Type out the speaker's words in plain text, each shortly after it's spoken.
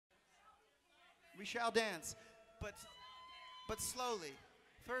We shall dance, but slowly.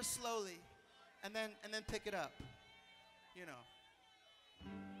 First slowly, and then pick it up. You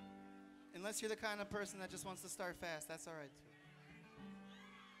know. Unless you're the kind of person that just wants to start fast, that's all right too.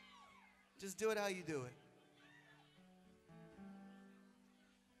 Just do it how you do it.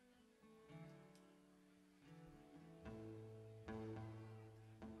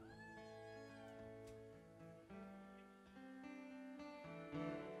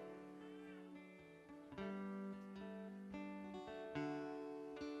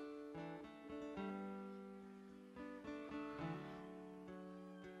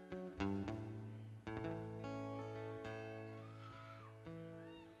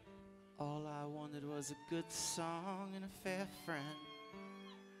 All I wanted was a good song and a fair friend.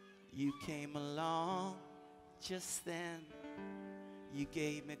 You came along just then. You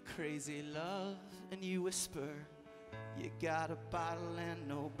gave me crazy love and you whispered, you got a bottle and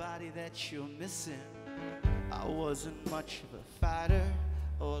nobody that you're missing. I wasn't much of a fighter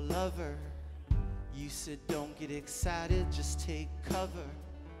or lover. You said don't get excited, just take cover.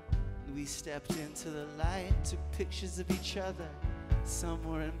 We stepped into the light, took pictures of each other. Some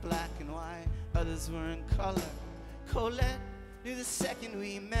were in black and white, others were in color. Colette knew the second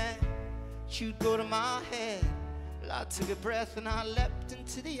we met, she'd go to my head. Well, I took a breath and I leapt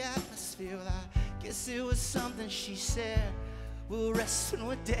into the atmosphere. Well, I guess it was something she said, we'll rest when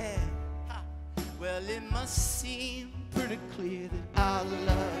we're dead. Ha. Well, it must seem pretty clear that I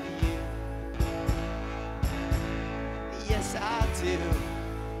love you. Yes, I do.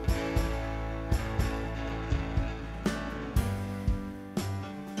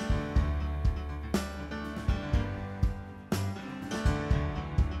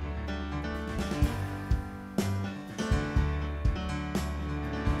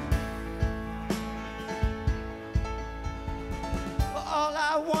 All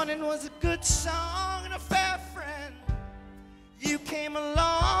I wanted was a good song and a fair friend. You came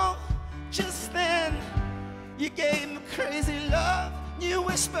along just then. You gave me crazy love. You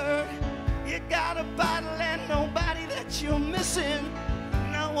whispered, you got a bottle and nobody that you're missing.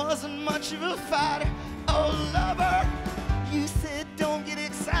 And I wasn't much of a fighter or lover. You said don't get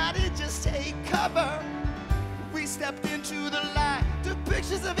excited, just take cover. We stepped into the light, took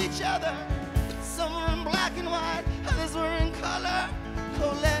pictures of each other. Some were in black and white, others were in color.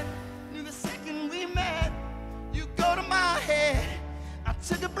 Colette knew the second we met, you go to my head. I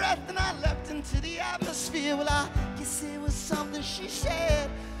took a breath and I leapt into the atmosphere. Well, I guess it was something she said,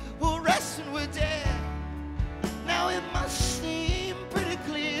 we'll rest when we're dead. Now it must seem pretty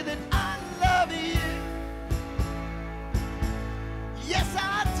clear that I love you. Yes,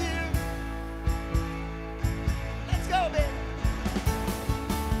 I do. Let's go, baby.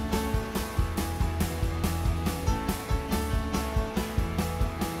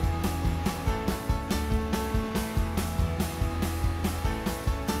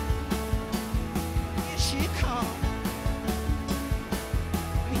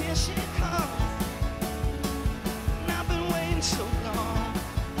 So long,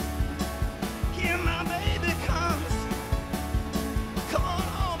 here my baby comes. Come on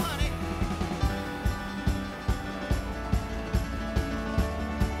home, honey.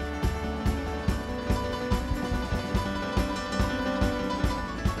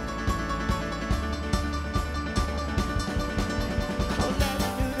 Colette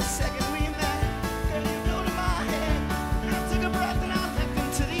knew the second we met, girl, you go to my head. I took a breath and I leapt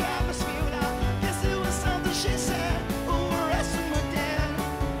into the atmosphere. Well, I guess it was something she said.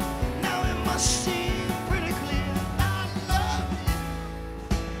 See